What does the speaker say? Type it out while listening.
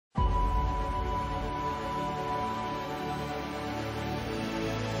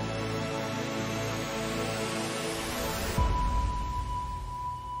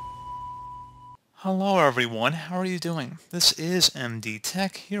Hello everyone, how are you doing? This is MD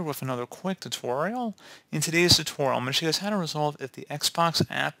Tech here with another quick tutorial. In today's tutorial, I'm going to show you guys how to resolve if the Xbox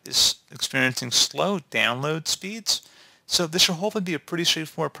app is experiencing slow download speeds. So this should hopefully be a pretty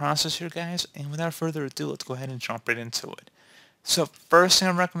straightforward process here, guys, and without further ado, let's go ahead and jump right into it. So first thing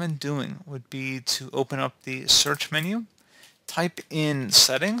I recommend doing would be to open up the search menu, type in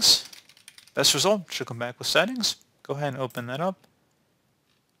settings. Best result should come back with settings. Go ahead and open that up.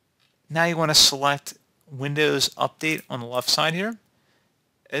 Now you want to select Windows Update on the left side here.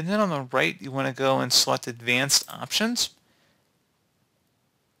 And then on the right, you want to go and select Advanced Options.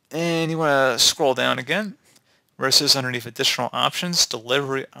 And you want to scroll down again, where it says underneath Additional Options,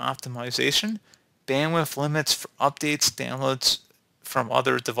 Delivery Optimization, Bandwidth Limits for Updates, Downloads from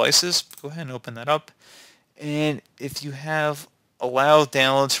other devices. Go ahead and open that up. And if you have allowed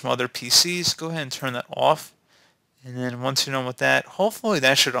downloads from other PCs, go ahead and turn that off. And then once you're done with that, hopefully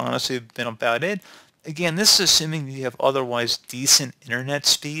that should honestly have been about it. Again, this is assuming that you have otherwise decent internet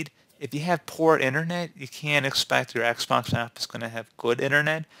speed. If you have poor internet, you can't expect your Xbox app is going to have good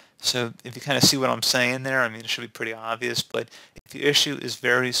internet. So if you kind of see what I'm saying there, I mean, it should be pretty obvious. But if the issue is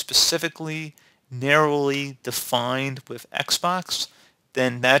very specifically, narrowly defined with Xbox,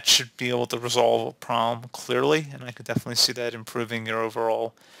 then that should be able to resolve a problem clearly. And I could definitely see that improving your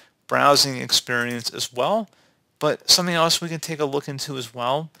overall browsing experience as well. But something else we can take a look into as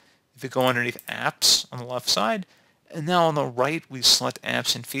well, if you go underneath Apps on the left side, and now on the right we select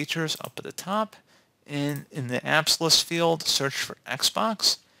Apps and Features up at the top, and in the Apps list field, search for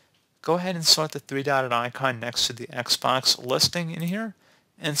Xbox. Go ahead and select the three-dotted icon next to the Xbox listing in here,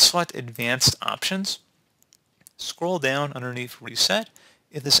 and select Advanced Options. Scroll down underneath Reset.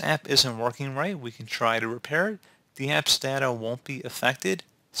 If this app isn't working right, we can try to repair it. The app's data won't be affected.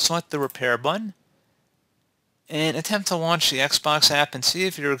 Select the Repair button, and attempt to launch the Xbox app and see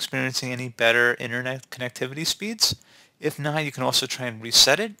if you're experiencing any better internet connectivity speeds. If not, you can also try and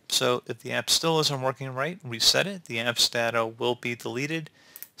reset it. So if the app still isn't working right, reset it. The app's data will be deleted.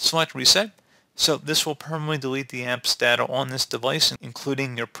 Select Reset. So this will permanently delete the app's data on this device,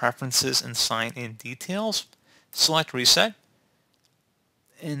 including your preferences and sign-in details. Select Reset.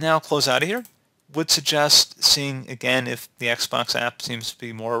 And now close out of here. Would suggest seeing again if the Xbox app seems to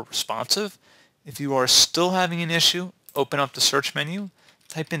be more responsive. If you are still having an issue, open up the search menu,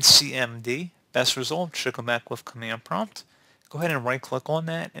 type in CMD. Best result should come back with command prompt. Go ahead and right click on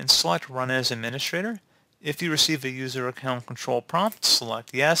that and select Run as Administrator. If you receive a user account control prompt,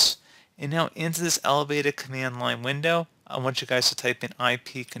 select Yes. And now into this elevated command line window, I want you guys to type in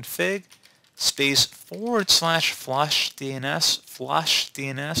ipconfig space /flush DNS. Flush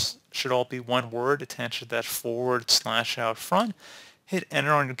DNS should all be one word attached to that / out front. Hit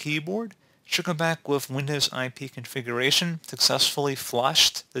enter on your keyboard. Should come back with Windows IP configuration, successfully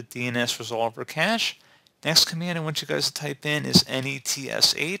flushed the DNS resolver cache. Next command I want you guys to type in is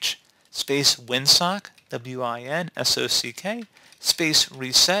netsh space winsock, WINSOCK, space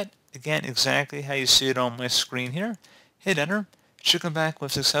reset, again exactly how you see it on my screen here. Hit enter. Should come back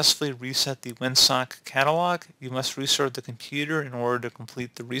with successfully reset the winsock catalog. You must restart the computer in order to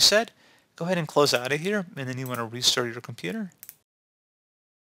complete the reset. Go ahead and close out of here, and then you want to restart your computer.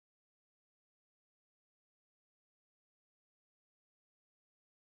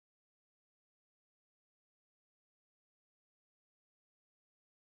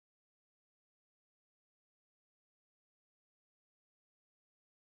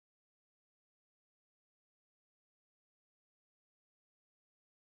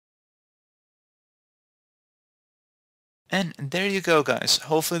 And there you go, guys.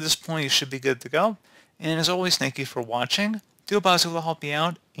 Hopefully at this point you should be good to go. And as always, thank you for watching. Do hope I was able to help you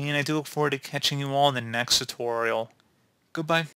out, and I do look forward to catching you all in the next tutorial. Goodbye.